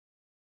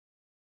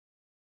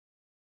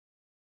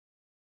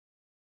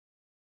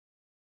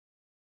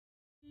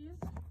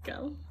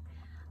Go.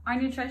 Our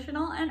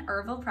nutritional and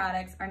herbal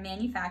products are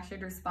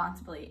manufactured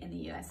responsibly in the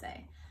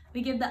USA.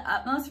 We give the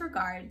utmost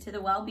regard to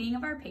the well-being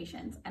of our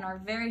patients and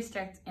are very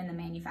strict in the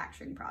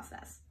manufacturing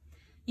process.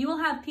 You will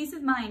have peace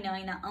of mind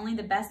knowing that only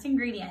the best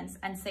ingredients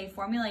and safe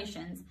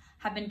formulations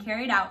have been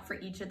carried out for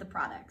each of the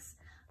products.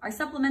 Our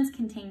supplements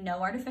contain no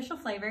artificial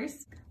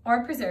flavors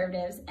or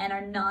preservatives and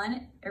are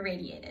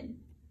non-irradiated.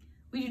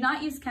 We do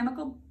not use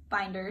chemical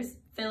binders,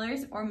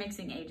 fillers, or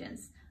mixing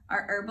agents.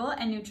 Our herbal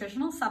and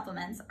nutritional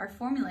supplements are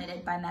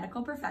formulated by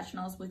medical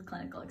professionals with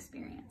clinical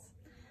experience.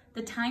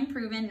 The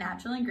time-proven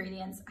natural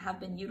ingredients have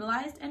been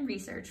utilized and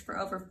researched for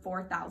over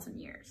 4,000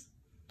 years.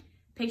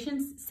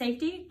 Patients'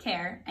 safety,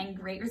 care, and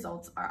great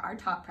results are our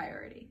top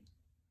priority.